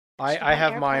I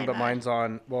have mine, but mine's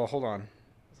on. Well, hold on.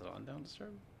 Is it on Don't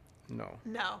Disturb? No.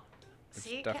 No. It's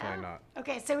See, definitely not.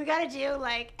 Okay, so we got to do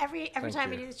like every Thank time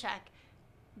we you. do the check.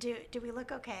 Do we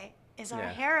look okay? Is our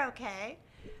Yeah. hair okay?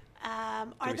 Are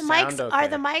we the mics sound are okay?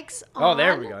 the mics on? Oh,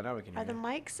 there we go. Now we can Are hear the you.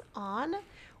 mics on?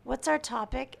 What's our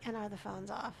topic and are the phones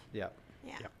off? Yeah.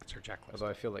 Yeah. Yeah, that's her checklist. Although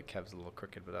I feel like Kev's a little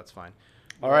crooked, but that's fine.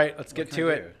 All right, let's get to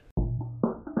it.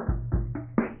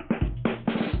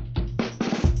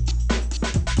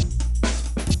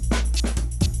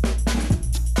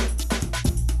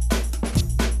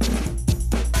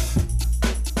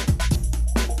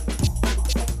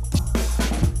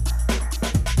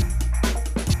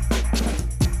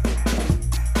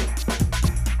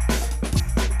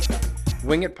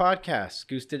 Wing It Podcast,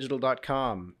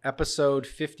 goosedigital.com, episode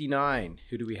 59.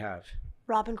 Who do we have?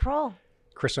 Robin Kroll.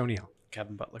 Chris O'Neill.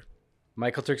 Kevin Butler.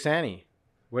 Michael Turksani.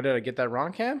 What, did I get that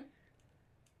wrong, Cam?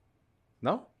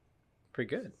 No? Pretty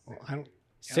good. Well, I don't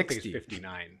think 60. it's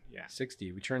 59. Yeah.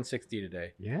 60. We turned 60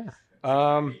 today. Yeah.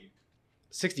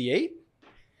 68?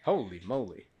 Holy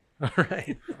moly. All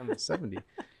right. Almost 70.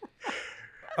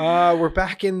 We're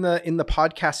back in the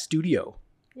podcast studio.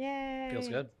 Yay. Feels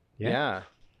good. Yeah.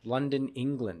 London,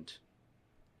 England.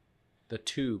 The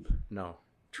Tube. No.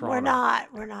 Toronto.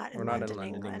 We're not in London,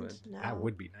 England. No. That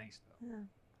would be nice, though.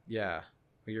 Yeah.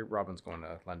 Well, Robin's going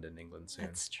to London, England soon.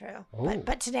 That's true. Oh.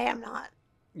 But today I'm not.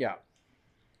 Yeah.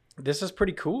 This is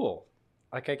pretty cool.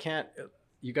 Like, I can't.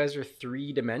 You guys are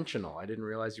 3-dimensional. I didn't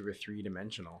realize you were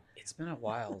 3-dimensional. It's been a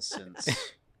while since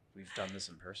we've done this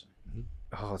in person.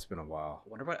 Oh, it's been a while. I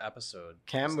wonder what episode.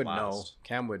 Cam was would know. last.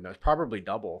 Cam would know. It's probably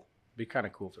double. Be kind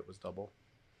of cool if it was double.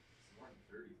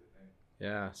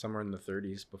 Yeah, somewhere in the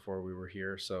 30s before we were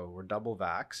here. So we're double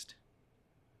vaxxed.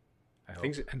 I hope.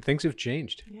 Things have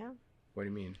changed. Yeah. What do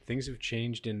you mean? Things have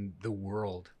changed in the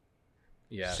world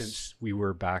Yes. since we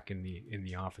were back in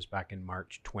the office back in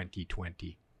March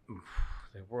 2020.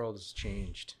 The world has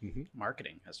changed.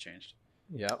 Marketing has changed.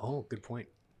 Yep. Oh, good point.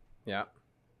 Yeah.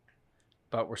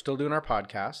 But we're still doing our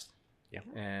podcast. Yeah.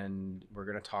 And we're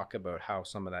going to talk about how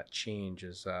some of that change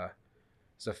is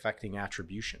affecting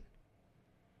attribution.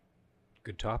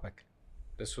 Good topic.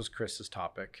 This was Chris's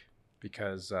topic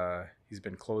because he's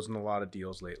been closing a lot of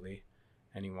deals lately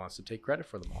and he wants to take credit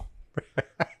for them all.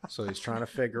 So he's trying to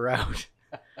figure out,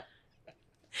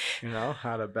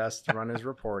 how to best run his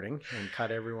reporting and cut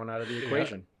everyone out of the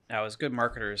equation. Now, as good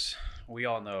marketers, we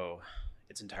all know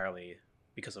it's entirely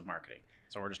because of marketing.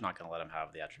 So we're just not going to let them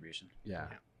have the attribution. Yeah.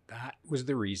 That was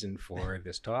the reason for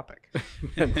this topic.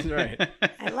 That's right.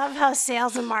 I love how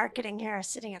sales and marketing here are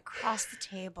sitting across the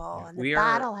table and the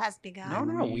battle has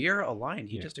begun. No, we are aligned.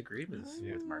 He Yeah. just agreed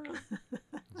with marketing.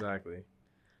 Exactly.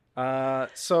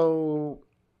 So,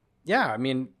 yeah, I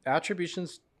mean,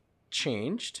 attribution's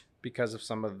changed because of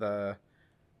some of the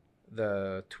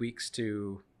tweaks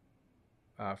to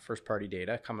first-party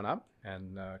data coming up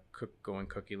and going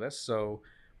cookieless. So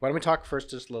why don't we talk first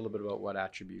just a little bit about what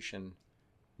attribution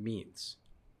means?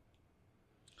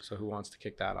 So who wants to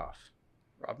kick that off?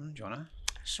 Robin, do you want to?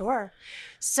 Sure.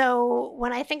 So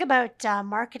when I think about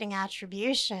marketing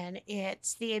attribution,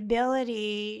 it's the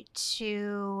ability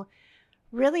to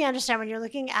really understand when you're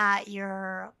looking at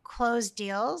your closed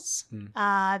deals,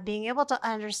 being able to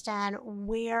understand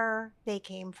where they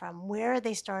came from, where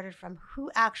they started from, who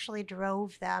actually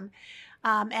drove them,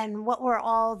 and what were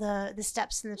all the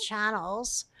steps and the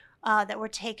channels that were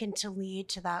taken to lead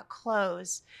to that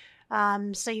close.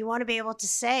 So you want to be able to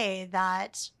say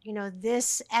that,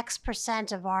 this X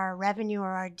percent of our revenue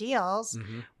or our deals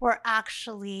were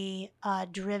actually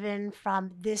driven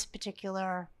from this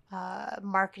particular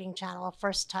marketing channel, a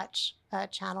first touch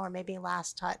channel, or maybe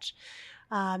last touch.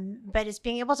 But it's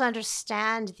being able to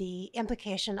understand the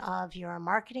implication of your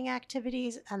marketing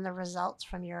activities and the results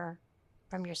from your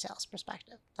sales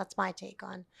perspective. That's my take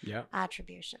on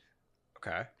attribution.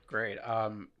 Okay, great.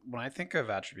 When I think of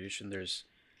attribution,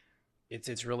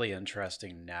 it's really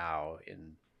interesting now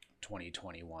in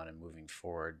 2021 and moving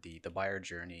forward. The buyer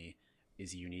journey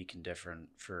is unique and different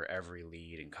for every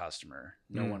lead and customer.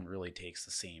 No one really takes the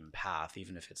same path,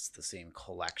 even if it's the same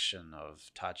collection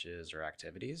of touches or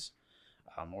activities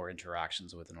or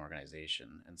interactions with an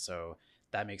organization. And so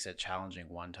that makes it challenging,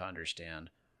 one, to understand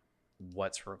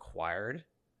what's required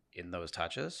in those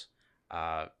touches,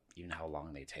 even how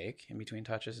long they take in between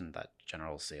touches and that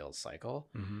general sales cycle.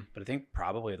 But I think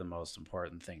probably the most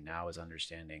important thing now is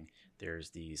understanding there's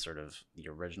the sort of the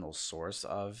original source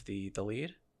of the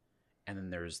lead. And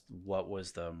then there's what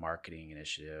was the marketing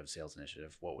initiative, sales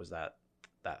initiative, what was that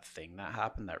thing that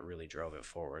happened that really drove it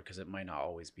forward? Because it might not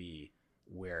always be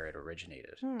where it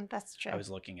originated. That's true. I was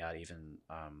looking at even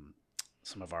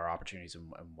some of our opportunities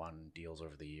and won deals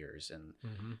over the years. And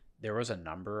Mm-hmm. there was a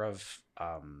number of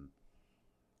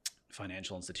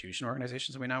financial institution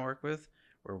organizations we now work with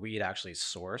where we had actually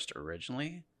sourced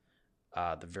originally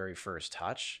the very first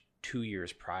touch 2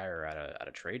 years prior at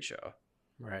a trade show.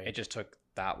 Right. It just took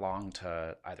that long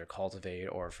to either cultivate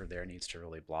or for their needs to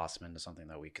really blossom into something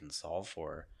that we can solve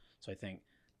for. So I think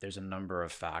there's a number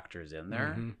of factors in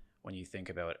there Mhm. when you think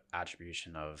about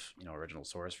attribution of, original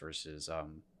source versus, I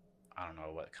don't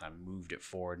know, what kind of moved it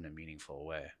forward in a meaningful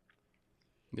way.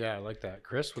 Yeah, I like that.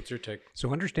 Chris, what's your take?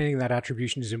 So understanding that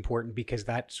attribution is important because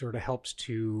that sort of helps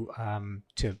to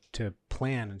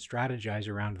plan and strategize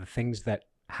around the things that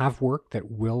have worked, that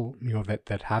will,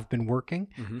 that have been working,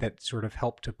 Mhm. that sort of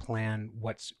help to plan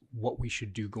what we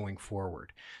should do going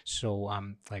forward. So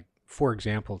like, for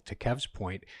example, to Kev's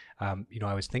point,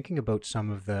 I was thinking about some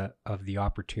of the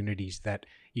opportunities that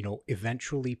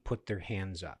eventually put their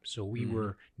hands up. So we Mhm.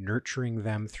 were nurturing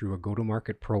them through a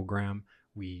go-to-market program.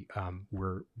 They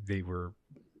were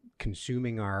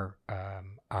consuming our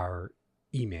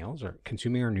emails or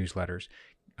consuming our newsletters.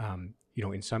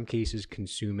 In some cases,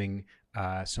 consuming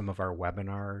some of our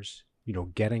webinars.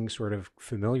 Getting sort of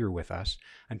familiar with us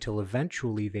until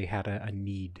eventually they had a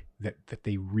need that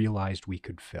they realized we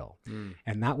could fill. Mm.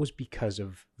 And that was because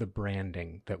of the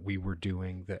branding that we were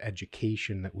doing, the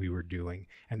education that we were doing,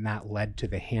 and that led to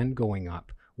the hand going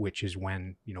up, which is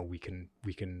when we can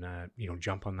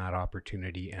jump on that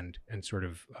opportunity and sort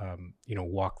of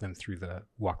walk them through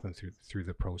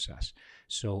the process.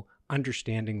 So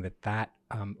understanding that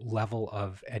level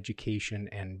of education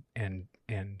and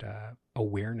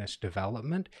awareness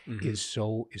development Mhm. is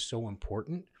so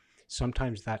important.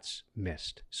 Sometimes that's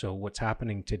missed. So what's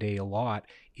happening today a lot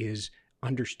is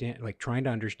trying to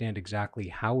understand exactly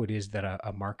how it is that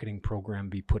a marketing program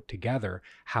be put together,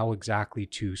 how exactly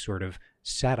to sort of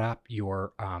set up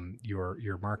your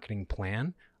marketing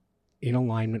plan in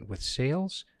alignment with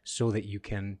sales so that you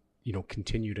can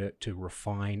continue to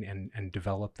refine and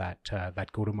develop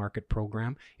that go-to-market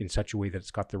program in such a way that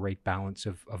it's got the right balance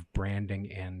of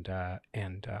branding and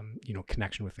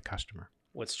connection with the customer.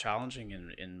 What's challenging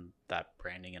in that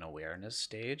branding and awareness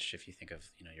stage, if you think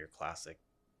of, your classic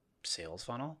sales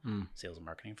funnel, sales and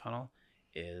marketing funnel,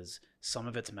 is some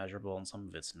of it's measurable and some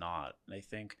of it's not. And I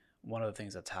think one of the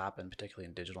things that's happened, particularly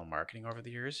in digital marketing over the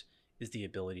years, is the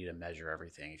ability to measure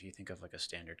everything. If you think of like a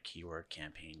standard keyword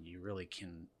campaign, you really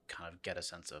can kind of get a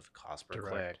sense of cost per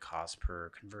click, cost per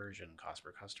conversion, cost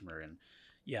per customer. And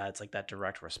yeah, it's like that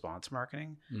direct response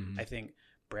marketing. Mhm. I think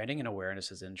branding and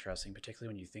awareness is interesting,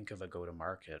 particularly when you think of a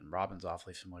go-to-market. And Robin's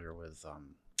awfully familiar with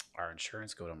our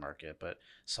insurance go-to-market, but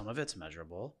some of it's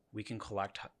measurable. We can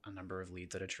collect a number of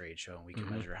leads at a trade show and we can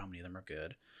measure how many of them are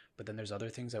good. But then there's other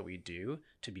things that we do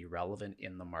to be relevant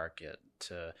in the market,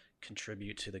 to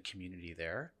contribute to the community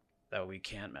there, that we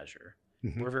can't measure.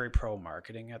 Mhm. We're very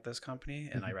pro-marketing at this company,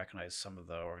 and I recognize some of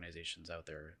the organizations out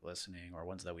there listening, or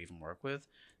ones that we even work with,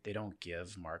 they don't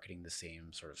give marketing the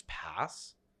same sort of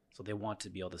pass. So they want to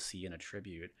be able to see and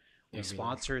attribute. We Everything.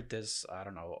 sponsored this, I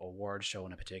don't know, award show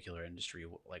in a particular industry.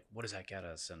 Like, what does that get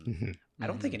us? And Mhm. I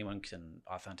don't think anyone can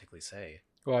authentically say,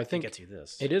 Well, I it think gets you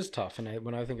this. it is tough, and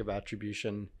when I think of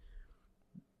attribution,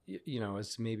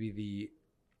 it's maybe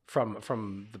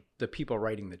from the people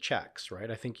writing the checks, right?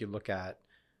 I think you look at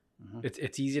Mhm.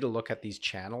 it's easy to look at these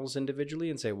channels individually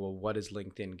and say, well, what is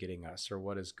LinkedIn getting us, or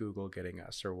what is Google getting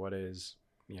us, or what is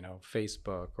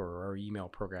Facebook or our email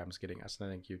programs getting us. And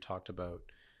I think you talked about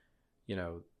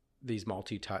these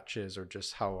multi-touches, or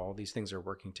just how all these things are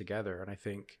working together. And I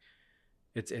think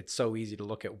it's so easy to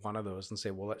look at one of those and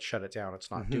say, well, let's shut it down,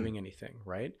 it's not doing anything,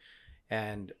 right?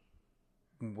 And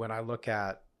when I look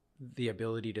at the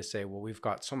ability to say, well, we've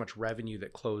got so much revenue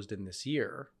that closed in this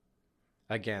year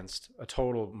against a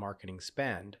total marketing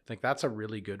spend, I think that's a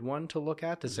really good one to look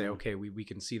at, to say, okay, we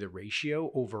can see the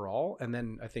ratio overall. And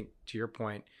then I think, to your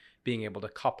point, being able to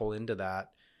couple into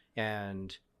that,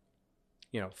 and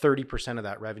 30% of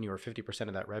that revenue or 50%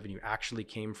 of that revenue actually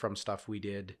came from stuff we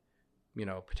did,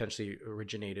 potentially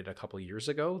originated a couple of years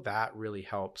ago. That really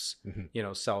helps,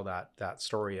 sell that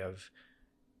story of,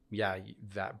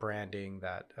 that branding,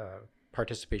 that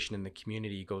participation in the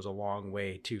community goes a long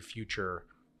way to future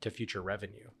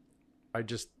revenue. I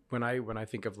just, when I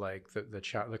think of like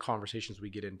the conversations we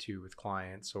get into with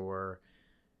clients, or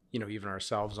even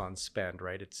ourselves on spend,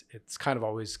 right? It's kind of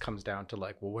always comes down to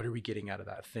like, well, what are we getting out of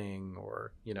that thing?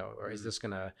 Or, or is this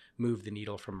going to move the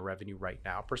needle from a revenue right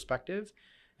now perspective?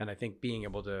 And I think being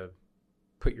able to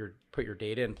put your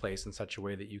data in place in such a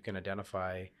way that you can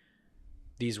identify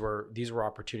these were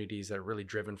opportunities that are really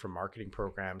driven from marketing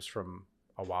programs from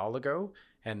a while ago.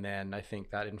 And then I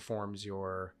think that informs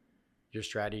your your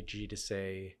strategy to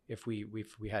say, if we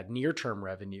had near-term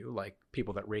revenue, like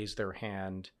people that raise their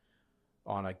hand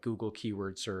on a Google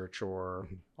keyword search or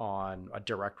on a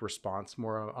direct response,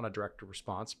 more on a direct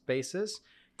response basis,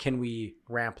 can we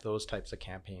ramp those types of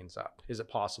campaigns up? Is it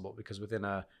possible? Because within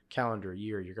a calendar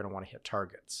year, you're going to want to hit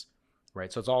targets,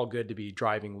 right? So it's all good to be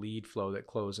driving lead flow that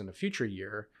close in a future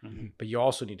year, but you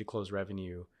also need to close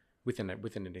revenue within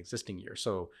an existing year.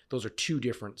 So those are two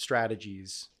different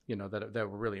strategies, that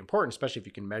were really important, especially if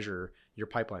you can measure your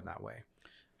pipeline that way.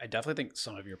 I definitely think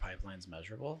some of your pipeline's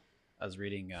measurable. I was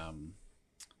reading, I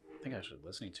think actually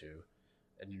listening to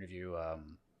an interview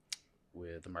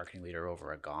with the marketing leader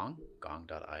over at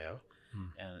gong.io.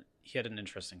 And he had an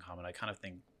interesting comment. I kind of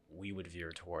think we would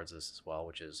veer towards this as well,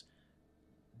 which is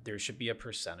there should be a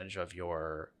percentage of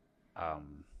your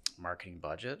marketing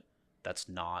budget that's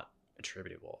not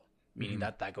attributable, meaning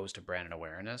that goes to brand and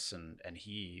awareness. And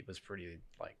he was pretty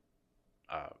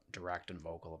direct and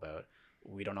vocal about,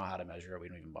 we don't know how to measure it. We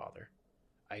don't even bother.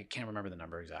 I can't remember the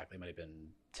number exactly. It might have been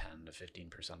 10 to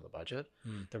 15% of the budget.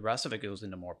 The rest of it goes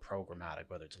into more programmatic,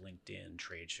 whether it's LinkedIn,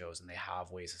 trade shows, and they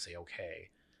have ways to say, okay,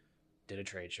 did a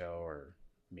trade show, or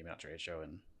maybe not trade show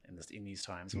in these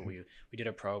times, but we did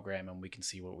a program and we can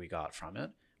see what we got from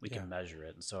it. We can measure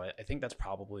it. And so I think that's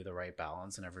probably the right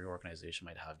balance, and every organization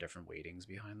might have different weightings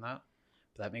behind that.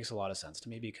 But that makes a lot of sense to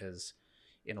me, because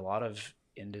in a lot of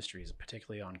industries,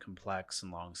 particularly on complex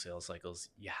and long sales cycles,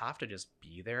 you have to just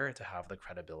be there to have the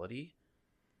credibility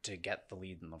to get the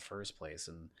lead in the first place.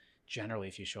 And generally,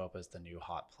 if you show up as the new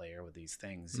hot player with these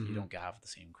things, you don't have the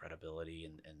same credibility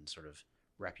and sort of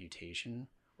reputation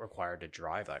required to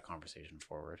drive that conversation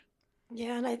forward.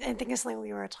 Yeah, and I think it's something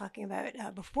we were talking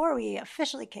about before we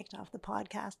officially kicked off the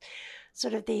podcast,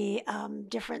 sort of the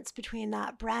difference between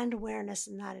that brand awareness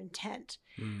and that intent.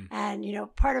 And,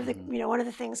 part of the, one of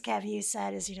the things, Kev, you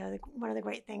said is, one of the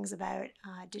great things about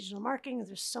digital marketing is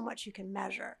there's so much you can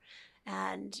measure.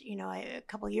 And, a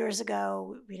couple of years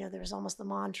ago, there was almost the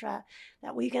mantra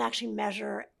that we can actually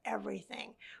measure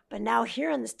everything. But now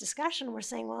here in this discussion, we're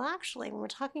saying, well, actually, when we're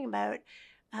talking about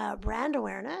brand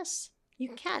awareness, you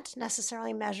can't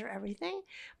necessarily measure everything,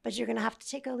 but you're going to have to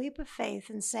take a leap of faith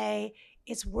and say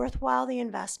it's worthwhile the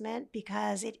investment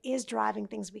because it is driving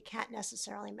things we can't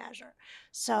necessarily measure.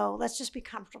 So let's just be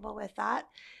comfortable with that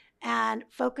and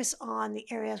focus on the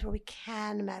areas where we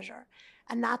can measure.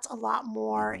 And that's a lot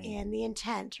more in the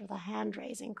intent or the hand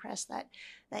raising, Chris, that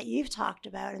you've talked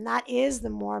about. And that is the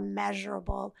more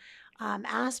measurable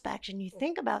aspect. And you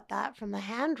think about that from the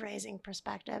hand raising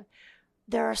perspective.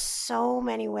 There are so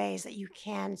many ways that you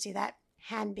can see that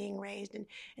hand being raised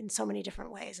in so many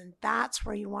different ways. And that's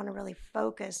where you want to really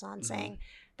focus on saying,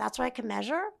 that's what I can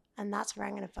measure, and that's where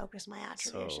I'm going to focus my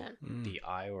attribution. So the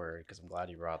I word, because I'm glad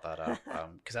you brought that up,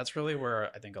 because that's really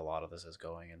where I think a lot of this is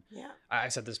going. And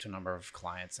I've said this to a number of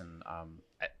clients, and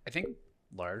I think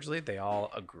largely they all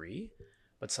agree,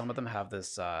 but some of them have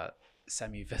this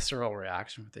semi-visceral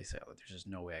reaction where they say, oh, there's just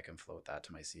no way I can float that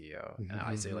to my CEO. And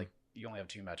I say, you only have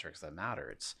two metrics that matter.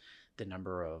 It's the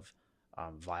number of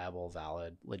viable,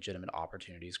 valid, legitimate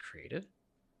opportunities created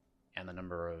and the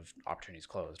number of opportunities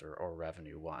closed or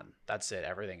revenue won. That's it.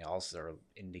 Everything else are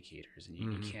indicators. And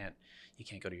you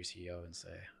can't go to your CEO and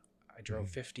say, I drove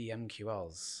 50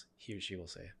 MQLs. He or she will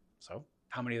say, so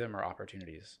how many of them are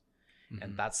opportunities?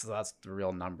 And that's the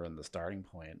real number and the starting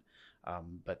point.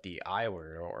 But the I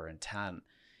word or intent,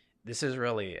 this is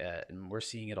really it. And we're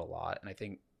seeing it a lot. And I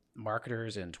think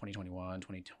marketers in 2021,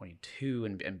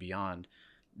 2022, and beyond,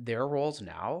 their roles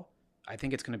now, I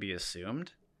think it's going to be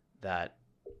assumed that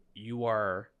you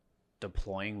are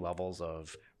deploying levels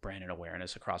of brand and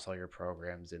awareness across all your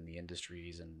programs in the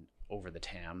industries and over the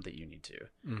TAM that you need to.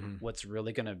 What's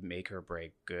really going to make or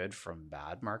break good from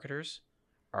bad marketers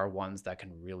are ones that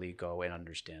can really go and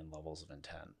understand levels of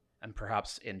intent. And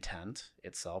perhaps intent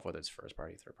itself, whether it's first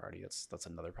party, third party, that's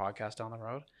another podcast down the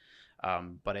road.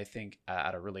 But I think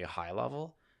at a really high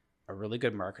level, a really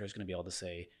good marketer is going to be able to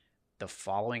say the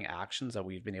following actions that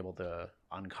we've been able to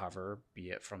uncover, be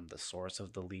it from the source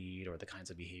of the lead or the kinds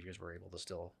of behaviors we're able to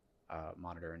still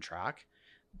monitor and track.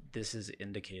 This is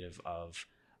indicative of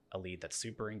a lead that's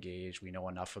super engaged. We know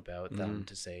enough about them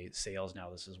to say, sales, now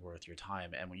this is worth your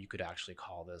time. And when you could actually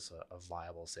call this a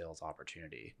viable sales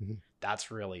opportunity, that's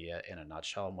really it in a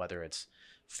nutshell. And whether it's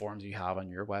forms you have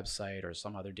on your website or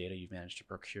some other data you've managed to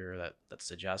procure that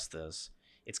suggests this,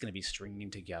 it's going to be stringing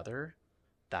together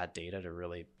that data to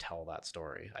really tell that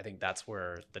story. I think that's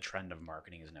where the trend of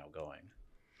marketing is now going.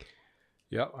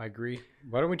 Yeah, I agree.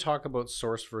 Why don't we talk about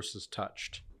source versus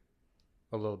touched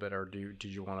a little bit, or did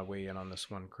you want to weigh in on this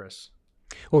one, Chris?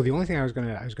 Well, the only thing I was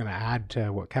gonna add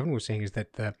to what Kevin was saying is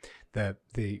that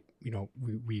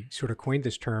we sort of coined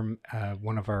this term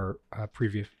one of our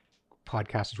previous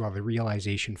podcasts as well, the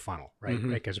realization funnel, right?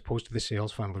 Mhm. Like as opposed to the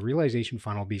sales funnel, the realization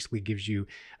funnel basically gives you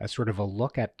a sort of a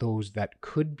look at those that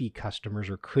could be customers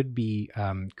or could be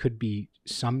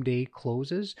someday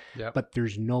closes, Yep. but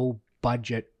there's no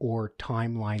budget or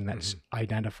timeline that's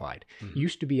identified. Mhm.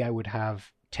 Used to be I would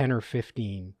have 10 or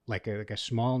 15, like a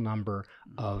small number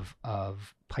of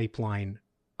pipeline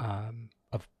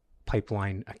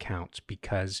accounts,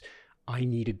 because I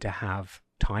needed to have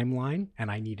timeline and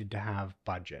I needed to have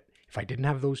budget. If I didn't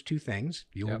have those two things,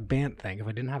 the old BANT thing, if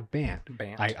I didn't have BANT,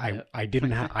 Bant. I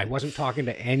didn't have, I wasn't talking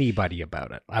to anybody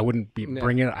about it. I wouldn't be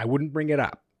I wouldn't bring it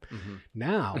up. Mhm.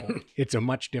 Now it's a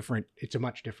much different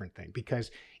thing,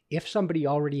 because if somebody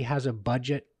already has a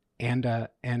budget and a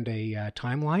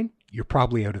timeline, you're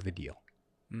probably out of the deal.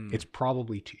 Mm. It's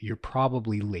probably you're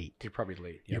probably late. You're probably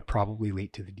late. You're probably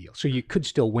late to the deal. So you could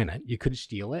still win it. You could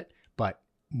steal it, but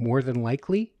more than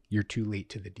likely you're too late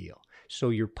to the deal. So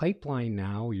your pipeline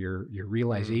now, your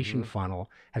realization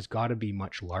funnel has got to be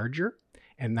much larger,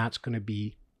 and that's going to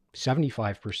be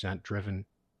 75% driven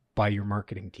by your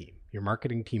marketing team. Your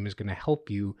marketing team is going to help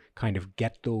you kind of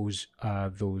get those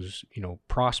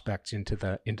prospects into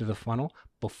the funnel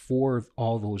before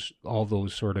all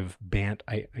those sort of BANT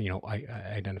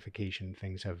identification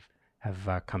things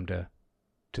have come to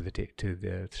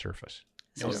the surface.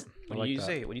 So Yeah, I when like you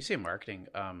that. say marketing,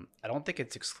 I don't think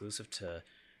it's exclusive to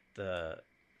the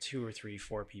 2 or 3,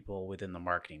 4 people within the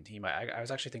marketing team. I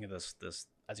was actually thinking this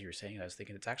as you were saying. I was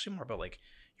thinking it's actually more about like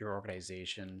your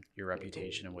organization, your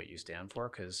reputation, and what you stand for.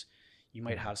 Because you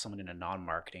might have someone in a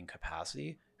non-marketing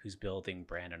capacity who's building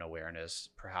brand and awareness.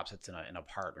 Perhaps it's in a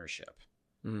partnership.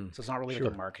 Mm. So it's not really Sure.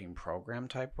 like a marketing program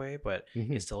type way, but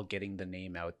it's still getting the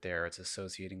name out there. It's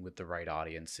associating with the right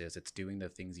audiences. It's doing the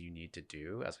things you need to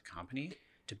do as a company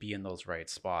to be in those right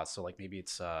spots. So like maybe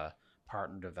it's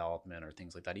partner development or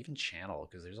things like that, even channel,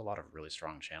 because there's a lot of really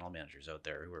strong channel managers out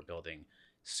there who are building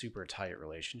super tight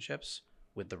relationships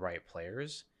with the right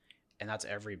players. And that's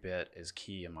every bit as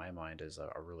key in my mind as a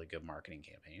really good marketing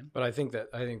campaign. But I think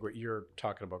what you're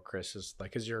talking about, Chris, is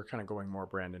like, because you're kind of going more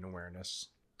brand and awareness.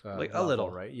 Like a level, little,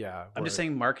 right? Yeah. I'm just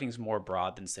saying marketing's more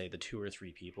broad than say the 2 or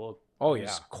 3 people. Oh, whose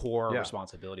yeah. core Yeah.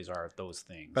 responsibilities are those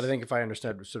things. But I think if I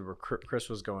understood sort of where Chris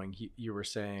was going, you were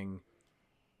saying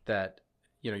that,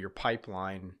 your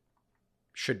pipeline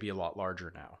should be a lot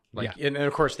larger now. Like, and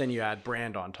of course, then you add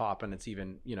brand on top, and it's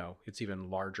even, it's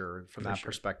even larger from that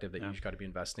perspective that you've got to be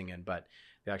investing in. But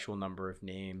the actual number of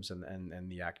names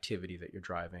and the activity that you're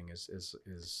driving is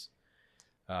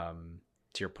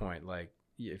to your point, like,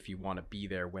 if you want to be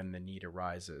there when the need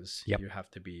arises, you have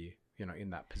to be, in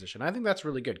that position. I think that's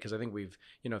really good, because I think we've,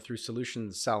 through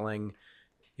solutions selling,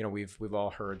 we've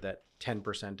all heard that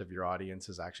 10% of your audience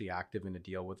is actually active in a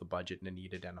deal with a budget and a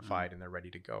need identified, and they're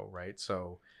ready to go, right?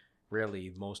 So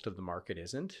really most of the market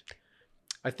isn't.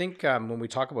 I think when we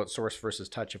talk about source versus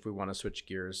touch, if we want to switch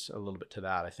gears a little bit to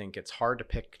that, I think it's hard to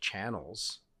pick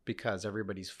channels because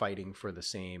everybody's fighting for the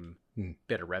same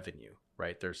bit of revenue,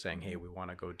 right? They're saying, hey, we want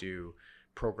to go do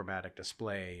programmatic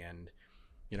display, and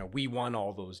we won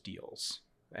all those deals,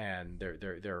 and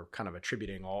they're kind of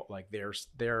attributing all like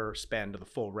their spend to the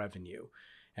full revenue,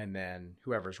 and then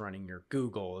whoever's running your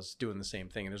Google is doing the same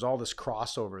thing, and there's all this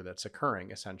crossover that's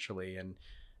occurring essentially. And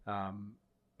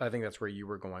I think that's where you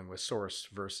were going with source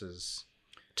versus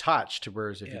touch, to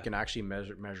whereas if you can actually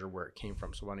measure where it came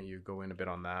from. So why don't you go in a bit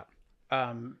on that?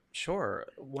 Sure.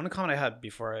 One comment I had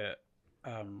before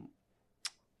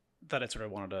that I sort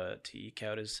of wanted to eke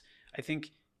out is, I think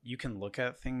you can look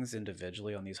at things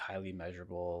individually on these highly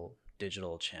measurable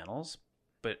digital channels,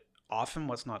 but often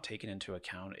what's not taken into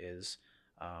account is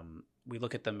we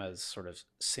look at them as sort of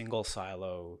single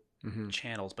silo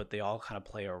channels, but they all kind of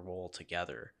play a role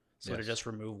together. So to just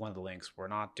remove one of the links, we're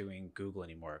not doing Google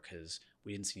anymore because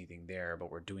we didn't see anything there,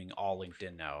 but we're doing all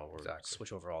LinkedIn now. We're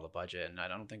switch over all the budget. And I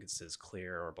don't think it's as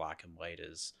clear or black and white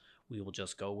as we will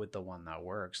just go with the one that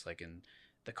works. Like, in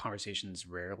the conversations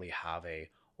rarely have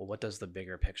well, what does the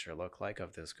bigger picture look like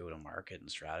of this go-to-market and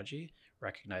strategy,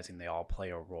 recognizing they all play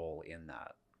a role in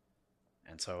that.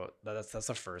 And so that's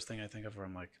the first thing I think of, where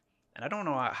I'm like, and I don't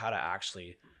know how to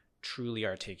actually truly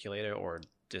articulate it or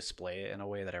display it in a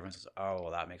way that everyone says, oh,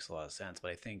 well, that makes a lot of sense.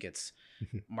 But I think it's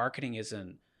marketing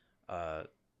isn't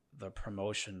the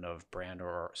promotion of brand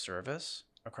or service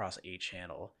across a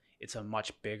channel. It's a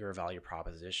much bigger value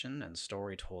proposition and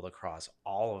story told across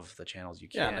all of the channels you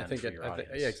can. And I think for your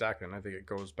audience. exactly. And I think it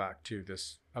goes back to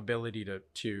this ability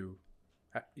to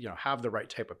have the right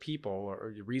type of people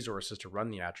or resources to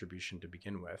run the attribution to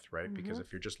begin with, right? Because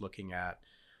if you're just looking at,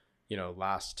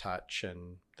 last touch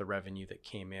and the revenue that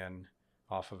came in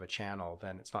off of a channel,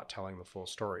 then it's not telling the full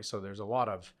story. So there's a lot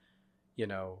of,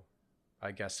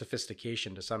 I guess,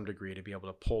 sophistication to some degree to be able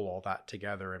to pull all that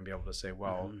together and be able to say,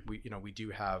 well, we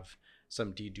do have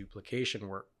some deduplication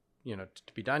work,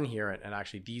 to be done here. And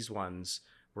actually these ones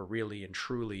were really and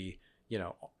truly,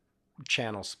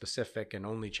 channel specific and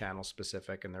only channel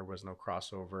specific, and there was no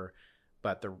crossover.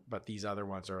 But these other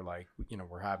ones are like,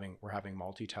 we're having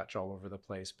multi-touch all over the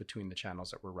place between the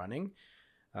channels that we're running.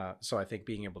 So I think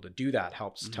being able to do that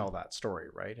helps tell that story,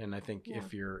 right? And I think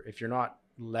if you're not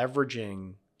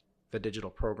leveraging the digital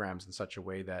programs in such a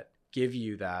way that give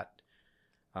you that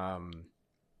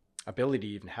ability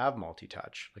to even have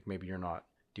multi-touch, like maybe you're not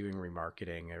doing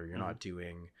remarketing or you're not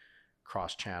doing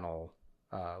cross-channel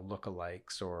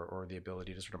lookalikes or the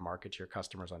ability to sort of market to your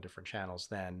customers on different channels,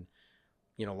 then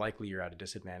likely you're at a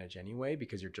disadvantage anyway,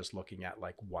 because you're just looking at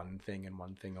like one thing and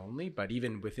one thing only. But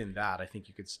even within that, I think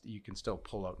you can still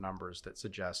pull out numbers that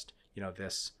suggest,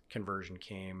 this conversion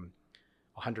came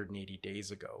 180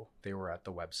 days ago. They were at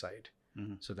the website.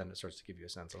 So then it starts to give you a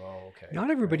sense of, okay.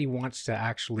 Not everybody wants to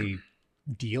actually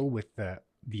deal with the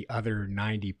other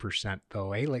 90%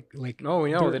 though, eh? Like no,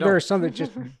 they don't. There are some that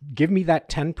just give me that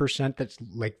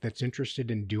 10% that's interested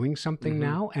in doing something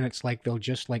now, and it's like they'll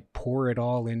just like pour it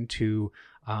all into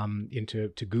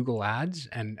Google Ads,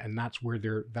 and that's where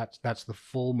that's the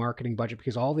full marketing budget,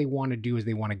 because all they want to do is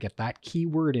they want to get that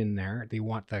keyword in there. They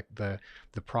want the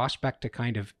prospect to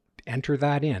kind of enter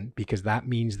that in, because that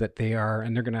means that they're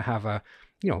going to have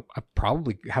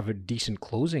probably have a decent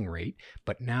closing rate.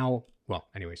 But now, well,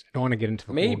 anyways, I don't want to get into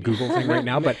the whole Google thing right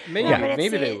now, but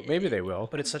maybe they will.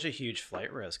 But it's such a huge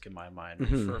flight risk in my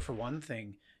mind. For one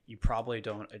thing, you probably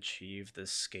don't achieve the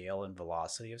scale and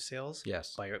velocity of sales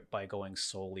by going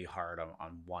solely hard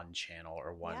on one channel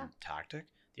or one tactic.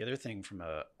 The other thing from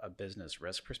a business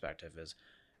risk perspective is,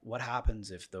 what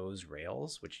happens if those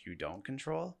rails, which you don't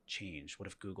control, change? What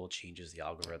if Google changes the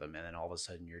algorithm and then all of a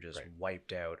sudden you're just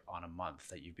wiped out on a month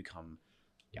that you've become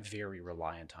very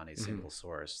reliant on a single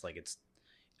source? Like, it's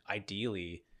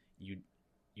ideally you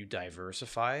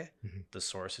diversify the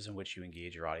sources in which you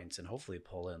engage your audience and hopefully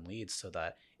pull in leads, so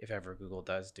that if ever Google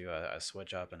does do a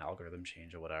switch up, an algorithm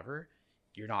change or whatever,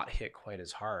 you're not hit quite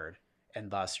as hard,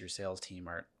 and thus your sales team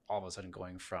aren't all of a sudden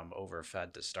going from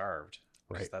overfed to starved.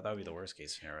 Right. That would be the worst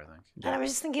case scenario, I think. And I was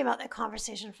just thinking about that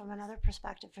conversation from another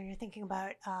perspective, when you're thinking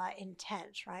about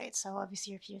intent, right? So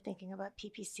obviously, if you're thinking about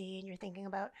PPC and you're thinking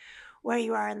about where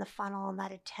you are in the funnel and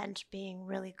that intent being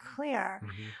really clear,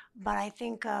 but I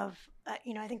think of, I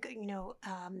don't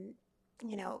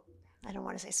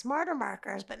want to say smarter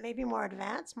marketers, but maybe more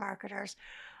advanced marketers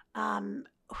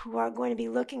who are going to be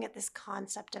looking at this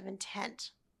concept of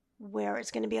intent, where it's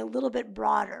going to be a little bit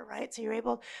broader, right? So you're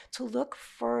able to look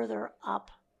further up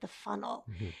the funnel,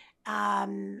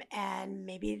 and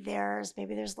maybe there's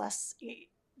less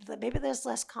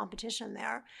competition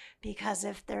there, because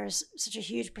if there's such a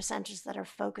huge percentage that are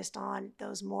focused on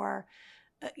those more,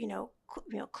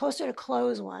 closer to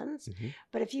close ones,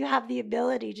 but if you have the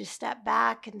ability to step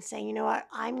back and say, you know what,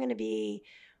 I'm going to be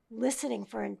listening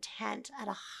for intent at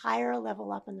a higher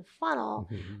level up in the funnel,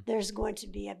 there's going to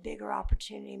be a bigger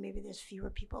opportunity. Maybe there's fewer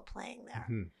people playing there.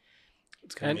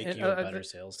 It's going to make you a better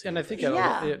sales team. And I think a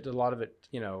lot of it,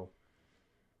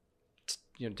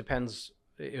 depends.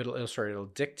 It'll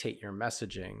dictate your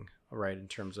messaging, right? In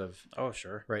terms of,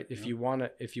 right. If you want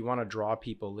to draw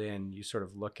people in, you sort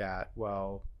of look at,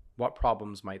 well, what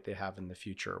problems might they have in the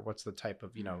future? What's the type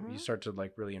of, you start to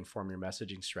like really inform your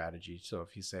messaging strategy. So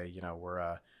if you say,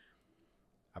 we're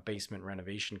a basement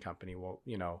renovation company, well,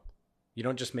 you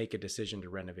don't just make a decision to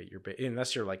renovate your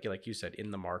unless you're like you said,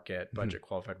 in the market, budget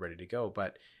qualified, ready to go.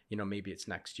 But maybe it's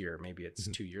next year, maybe it's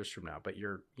 2 years from now. But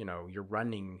you're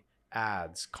running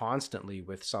ads constantly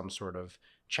with some sort of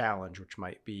challenge, which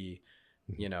might be,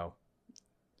 the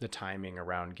timing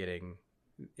around getting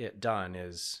it done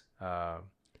is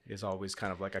always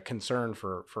kind of like a concern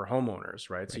for homeowners,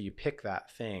 right? So you pick that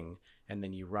thing and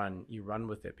then you run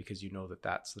with it, because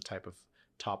that's the type of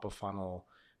top of funnel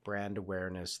brand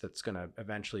awareness that's going to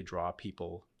eventually draw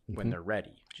people when they're ready.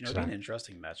 Do you know, it'd be an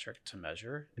interesting metric to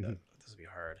measure? This would be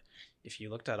hard. If you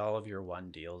looked at all of your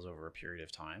won deals over a period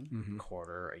of time,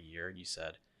 quarter, a year, and you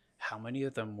said, how many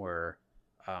of them were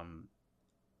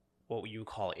what you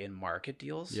call in-market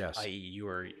deals, i.e. you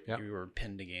were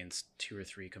pinned against 2 or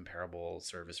 3 comparable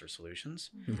service or solutions,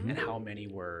 and how many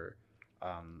were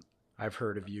I've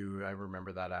heard of you. I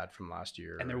remember that ad from last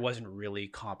year. And there wasn't really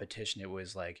competition. It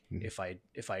was like, if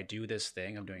I do this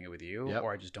thing, I'm doing it with you,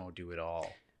 or I just don't do it all.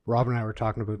 Rob and I were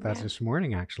talking about that this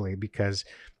morning, actually, because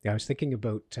I was thinking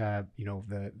about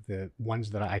the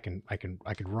ones that I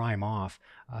could rhyme off,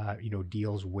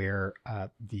 deals where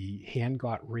the hand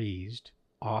got raised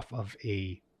off of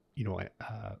a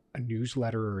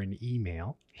newsletter or an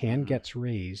email. Hand gets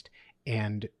raised,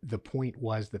 and the point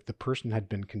was that the person had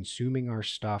been consuming our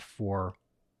stuff for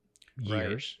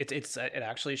years. Right. It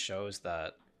actually shows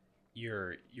that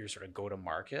your sort of go to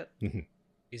market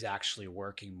is actually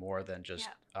working more than just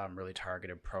really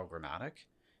targeted programmatic.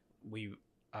 We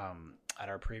at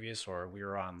our previous we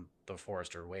were on the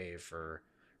Forrester Wave for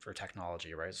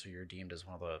technology, right? So you're deemed as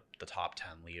one of the top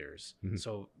 10 leaders.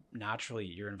 So naturally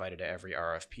you're invited to every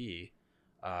RFP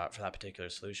for that particular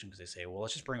solution, because they say, well,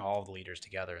 let's just bring all of the leaders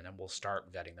together and then we'll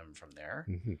start vetting them from there.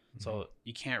 So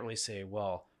you can't really say,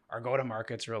 well, our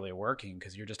go-to-market's really working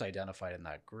because you're just identified in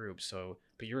that group. So,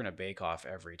 but you're in a bake-off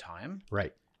every time.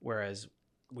 Right. Whereas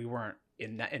we weren't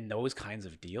in those kinds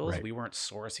of deals. We weren't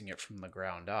sourcing it from the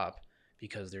ground up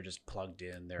because they're just plugged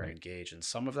in, they're engaged, and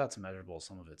some of that's measurable,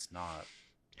 some of it's not.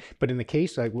 But in the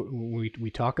case,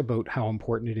 we talk about how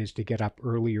important it is to get up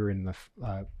earlier in the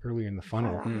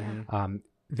funnel.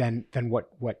 Then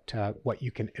what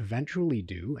you can eventually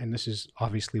do, and this is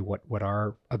obviously what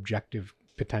our objective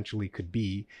potentially could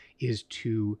be, is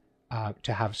to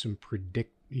have some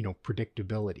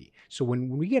predictability. So when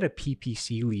we get a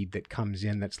PPC lead that comes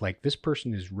in that's like, this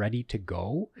person is ready to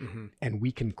go and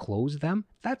we can close them,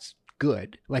 that's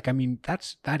good. Like, I mean,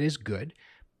 that is good,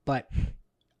 but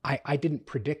I didn't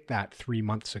predict that 3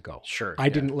 months ago. Sure. I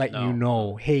didn't let you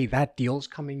know, hey, that deal's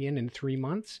coming in 3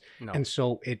 months. No. And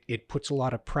so it puts a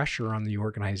lot of pressure on the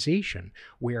organization.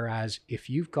 Whereas if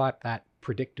you've got that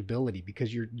predictability,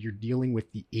 because you're dealing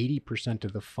with the 80%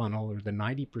 of the funnel or the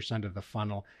 90% of the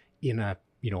funnel in an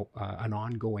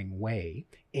ongoing way,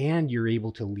 and you're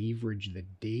able to leverage the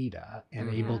data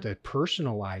and able to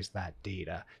personalize that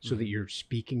data so that you're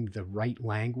speaking the right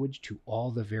language to all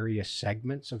the various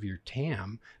segments of your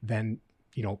TAM, then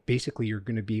basically you're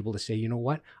going to be able to say, you know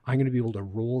what, I'm going to be able to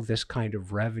roll this kind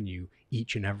of revenue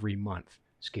each and every month.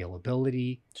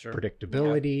 Scalability,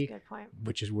 predictability, good point.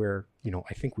 Which is where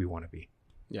I think we want to be.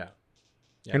 Yeah.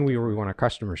 And we want our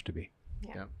customers to be.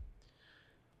 Yeah.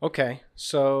 Okay,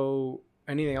 so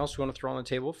anything else you want to throw on the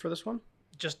table for this one?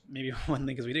 Just maybe one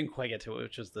thing, because we didn't quite get to it,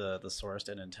 which is the sourced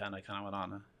and intent. I kind of went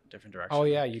on a different direction. Oh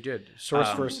yeah, you did.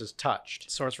 Source versus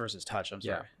touched. Source versus touch. I'm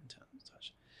sorry. Intent and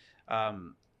touch.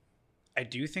 I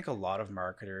do think a lot of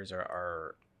marketers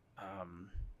are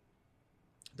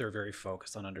they're very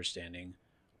focused on understanding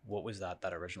what was that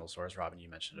original source. Robin, you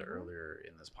mentioned it earlier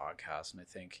in this podcast, and I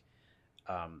think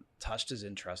touched is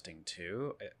interesting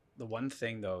too. The one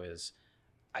thing though is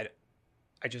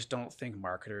I just don't think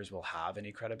marketers will have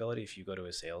any credibility if you go to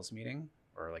a sales meeting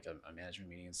or like a management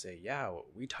meeting and say, yeah,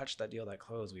 we touched that deal that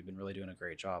closed. We've been really doing a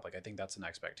great job. Like, I think that's an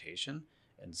expectation,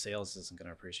 and sales isn't going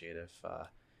to appreciate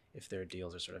if their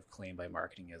deals are sort of claimed by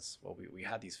marketing as, well, we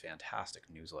had these fantastic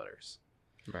newsletters.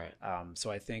 Right.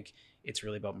 So I think it's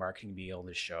really about marketing being able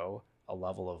to show a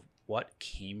level of what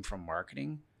came from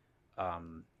marketing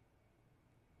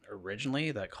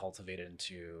originally that cultivated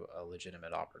into a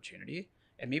legitimate opportunity.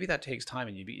 And maybe that takes time,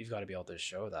 and you've got to be able to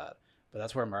show that. But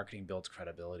that's where marketing builds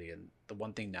credibility. And the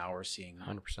one thing now we're seeing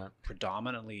 100%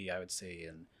 predominantly, I would say,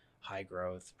 in high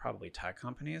growth, probably tech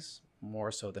companies,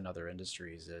 more so than other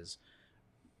industries, is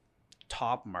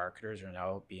top marketers are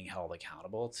now being held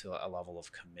accountable to a level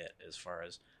of commit as far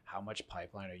as how much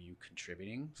pipeline are you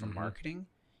contributing from marketing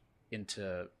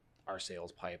into our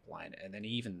sales pipeline. And then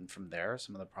even from there,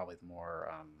 some of the probably the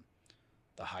more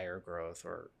the higher growth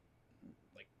or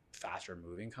like faster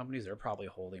moving companies, they're probably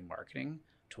holding marketing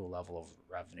to a level of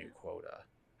revenue quota.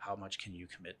 How much can you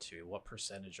commit to? What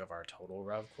percentage of our total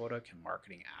rev quota can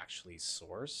marketing actually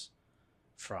source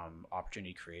from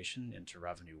opportunity creation into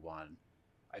revenue one?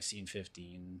 I've seen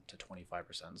 15 to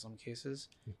 25% in some cases.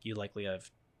 You likely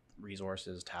have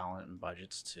resources, talent, and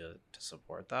budgets to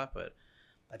support that, but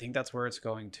I think that's where it's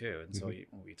going too. And so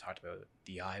when we talked about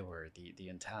the I word, the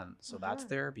intent, so that's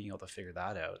there, being able to figure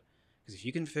that out. Because if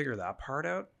you can figure that part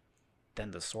out,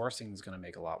 then the sourcing is going to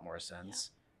make a lot more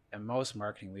sense. And most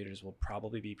marketing leaders will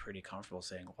probably be pretty comfortable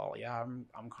saying, well, yeah,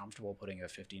 I'm comfortable putting a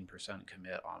 15%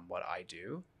 commit on what I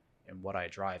do and what I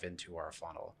drive into our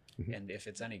funnel. And if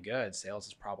it's any good, sales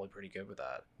is probably pretty good with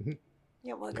that.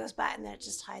 Yeah, well, it goes back, and then it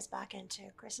just ties back into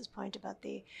Chris's point about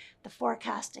the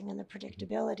forecasting and the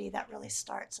predictability that really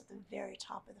starts at the very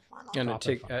top of the funnel. And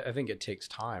I think it takes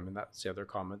time, and that's the other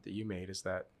comment that you made, is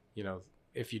that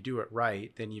if you do it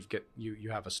right, then you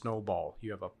have a snowball.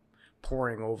 You have a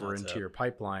pouring over into your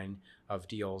pipeline of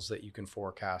deals that you can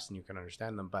forecast and you can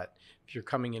understand them. But if you're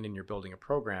coming in and you're building a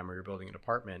program or you're building an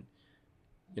apartment,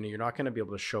 you're not going to be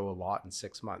able to show a lot in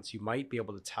 6 months. You might be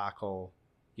able to tackle,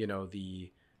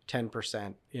 the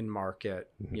 10% in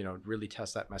market, really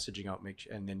test that messaging out,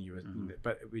 and then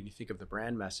but when you think of the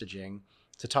brand messaging,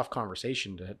 it's a tough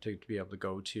conversation to be able to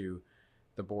go to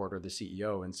the board or the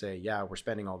CEO and say, yeah, we're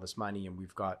spending all this money and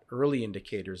we've got early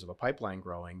indicators of a pipeline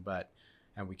growing,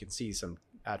 and we can see some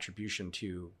attribution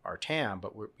to our TAM,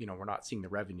 but we're not seeing the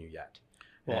revenue yet.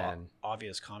 Well,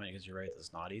 obvious comment, because you're right,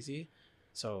 that's not easy.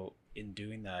 So in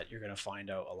doing that, you're going to find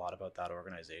out a lot about that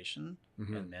organization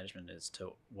and management as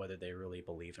to whether they really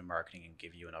believe in marketing and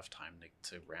give you enough time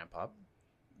to ramp up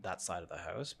that side of the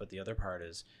house. But the other part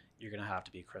is you're going to have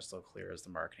to be crystal clear as the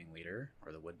marketing leader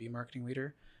or the would-be marketing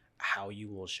leader, how you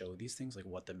will show these things, like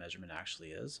what the measurement actually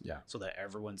is. Yeah. So that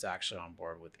everyone's actually on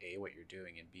board with A, what you're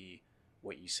doing, and B,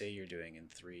 what you say you're doing in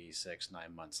 3, 6,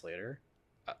 9 months later.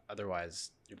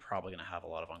 Otherwise, you're probably going to have a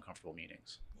lot of uncomfortable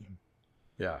meetings.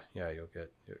 Yeah, you'll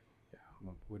get.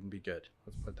 Wouldn't be good.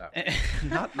 Let's put that way.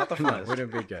 not the funnest.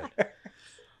 Wouldn't be good.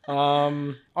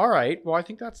 All right. Well, I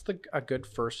think that's a good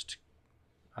first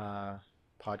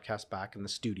podcast back in the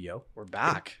studio. We're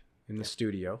back in the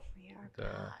studio. We are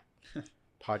The back.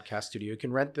 podcast studio. You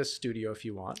can rent this studio if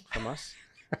you want from us.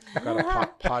 We've got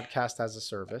a podcast as a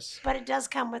service. But it does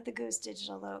come with the Goose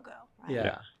Digital logo,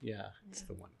 right? Yeah. It's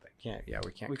the one thing.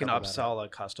 We can't. We can cover that up. upsell a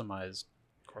customized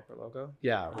corporate logo.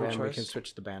 Yeah, Good and we choice. can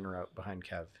switch the banner out behind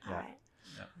Kev. All Yeah.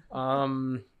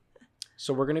 right.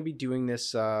 So we're going to be doing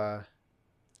this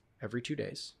every 2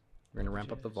 days. We're going to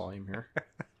ramp up the volume here.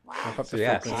 Wow. Ramp up So the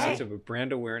yeah, frequency. sense of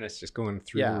brand awareness just going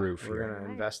through the roof. We're here. going to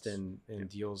Right. invest in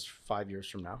deals 5 years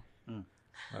from now. Mm.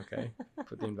 Okay.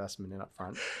 Put the investment in up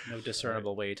front. No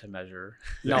discernible way to measure.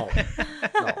 No.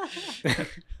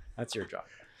 That's your job.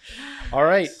 All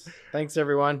right. Thanks,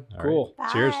 everyone. All right. Cool. Bye.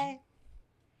 Cheers.